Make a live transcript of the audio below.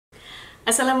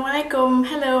Assalamualaikum.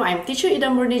 Hello, I'm teacher Ida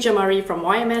Murni Jamari from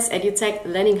YMS EduTech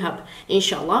Learning Hub.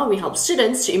 Inshallah, we help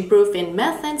students to improve in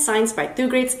math and science by 2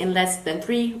 grades in less than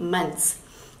 3 months.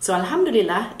 So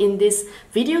Alhamdulillah, in this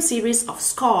video series of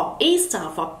Score A Star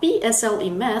for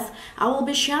PSLE Math, I will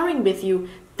be sharing with you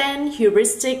 10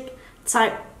 heuristic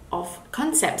type of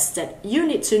concepts that you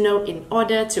need to know in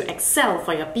order to excel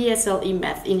for your PSLE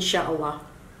Math, inshallah.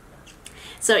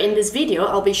 So in this video,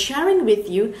 I'll be sharing with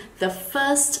you the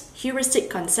first heuristic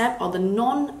concept or the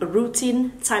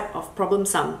non-routine type of problem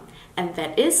sum, and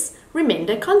that is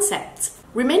remainder concept.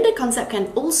 Remainder concept can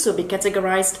also be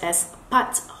categorized as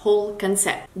part-whole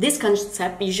concept. This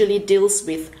concept usually deals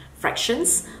with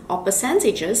fractions or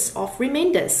percentages of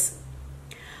remainders.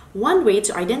 One way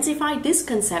to identify this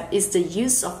concept is the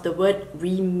use of the word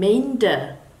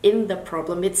remainder in the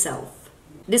problem itself.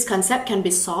 This concept can be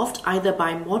solved either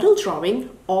by model drawing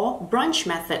or branch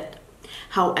method.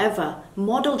 However,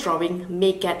 model drawing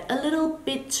may get a little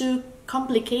bit too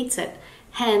complicated.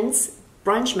 Hence,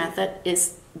 branch method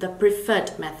is the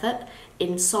preferred method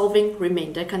in solving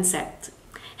remainder concept.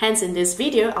 Hence, in this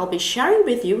video, I'll be sharing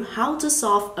with you how to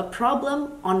solve a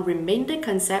problem on remainder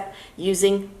concept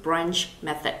using branch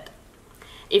method.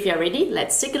 If you're ready,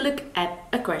 let's take a look at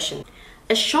a question.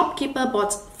 A shopkeeper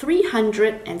bought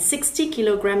 360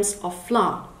 kilograms of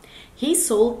flour. He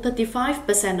sold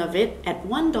 35% of it at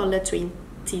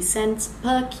 $1.20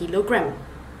 per kilogram.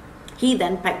 He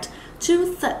then packed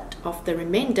 2/3 of the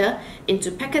remainder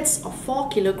into packets of 4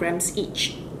 kilograms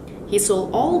each. He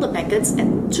sold all the packets at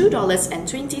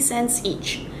 $2.20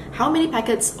 each. How many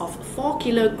packets of 4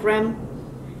 kilogram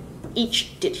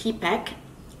each did he pack,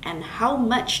 and how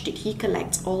much did he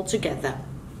collect altogether?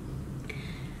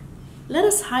 Let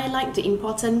us highlight the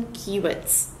important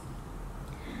keywords.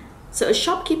 So a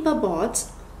shopkeeper bought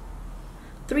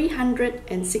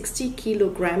 360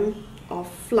 kilograms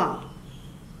of flour.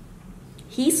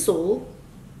 He sold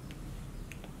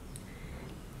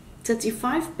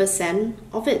 35%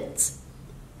 of it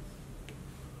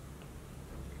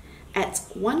at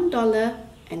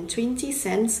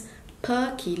 $1.20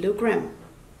 per kilogram.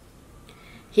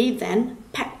 He then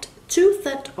packed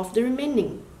 2/3 of the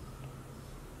remaining.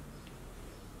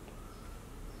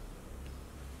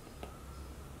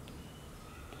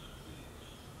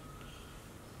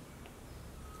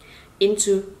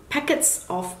 Into packets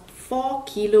of 4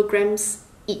 kilograms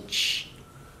each.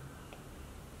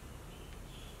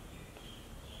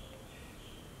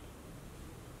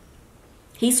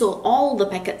 He sold all the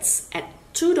packets at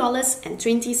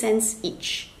 $2.20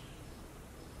 each.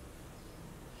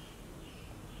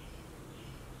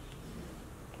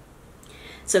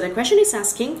 So the question is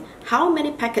asking, how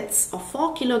many packets of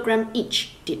 4 kilograms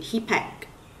each did he pack?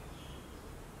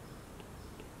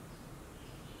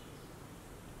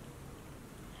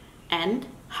 And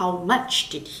how much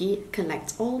did he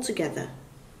collect altogether?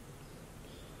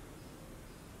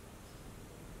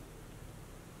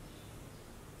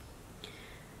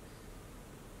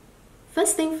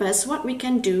 First thing first, what we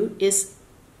can do is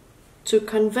to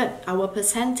convert our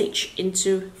percentage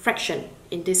into fraction.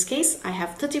 In this case, I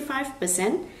have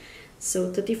 35%.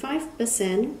 So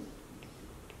 35%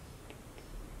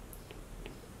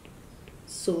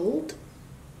 sold.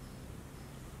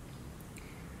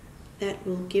 That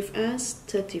will give us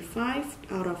 35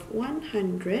 out of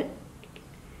 100.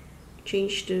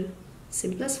 Change to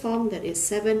simplest form, that is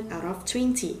 7 out of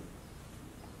 20.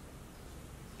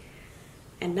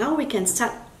 And now we can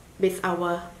start with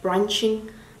our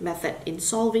branching method in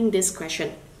solving this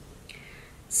question.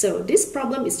 So this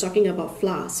problem is talking about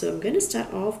flour. So I'm going to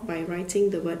start off by writing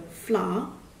the word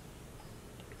flour.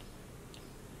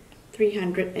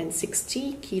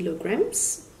 360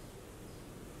 kilograms.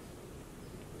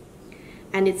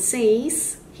 And it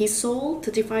says he sold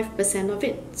 35% of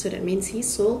it. So that means he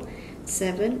sold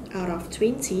 7 out of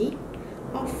 20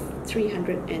 of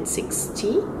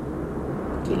 360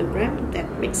 kilograms. That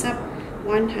makes up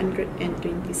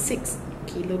 126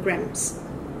 kilograms.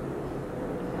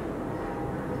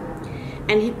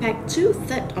 And he packed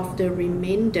 2/3 of the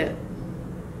remainder.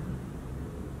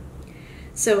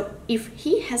 So if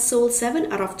he has sold 7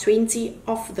 out of 20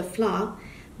 of the flour,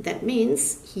 that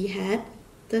means he had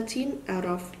 13 out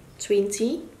of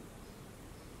 20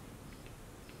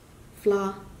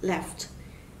 flour left.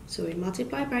 So we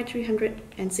multiply by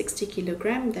 360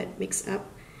 kilograms, that makes up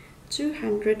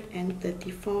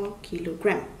 234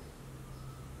 kilograms.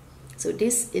 So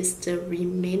this is the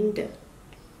remainder.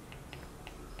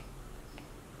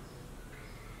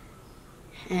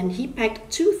 And he packed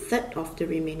 2/3 of the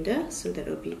remainder, so that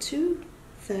will be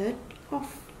 2/3 of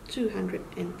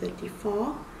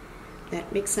 234. That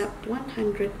makes up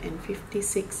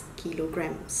 156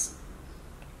 kilograms.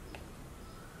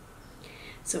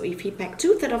 So if he packed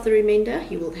 2/3 of the remainder,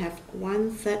 he will have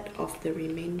 1/3 of the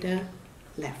remainder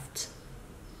left.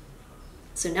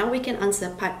 So now we can answer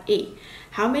part A.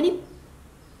 How many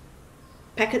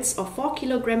packets of 4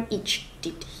 kilogram each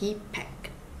did he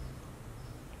pack?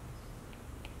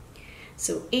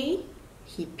 So A,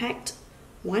 he packed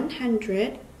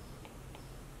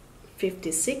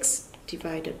 156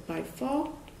 divided by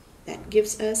 4. That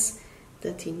gives us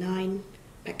 39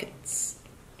 packets.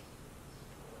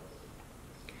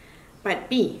 Part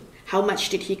B, how much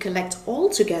did he collect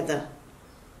altogether?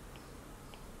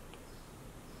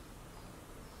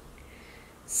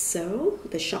 So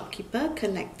the shopkeeper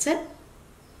collected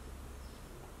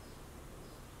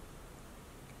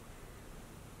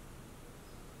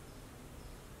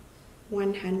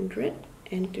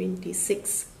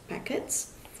 126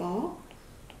 packets for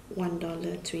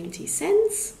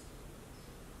 $1.20,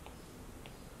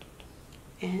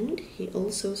 and he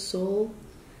also sold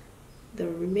the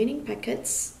remaining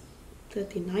packets,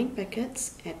 39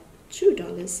 packets, at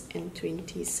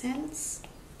 $2.20.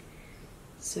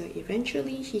 So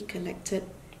eventually he collected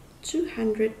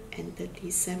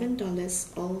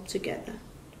 $237 altogether.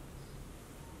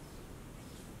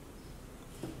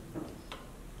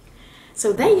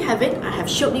 So there you have it. I have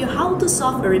showed you how to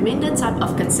solve a remainder type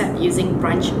of concept using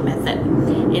branch method.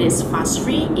 It is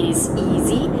fuss-free, it is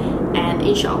easy, and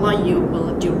inshallah you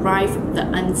will derive the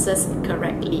answers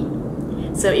correctly.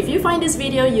 So if you find this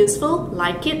video useful,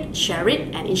 like it, share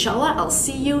it, and inshallah I'll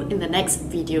see you in the next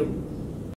video.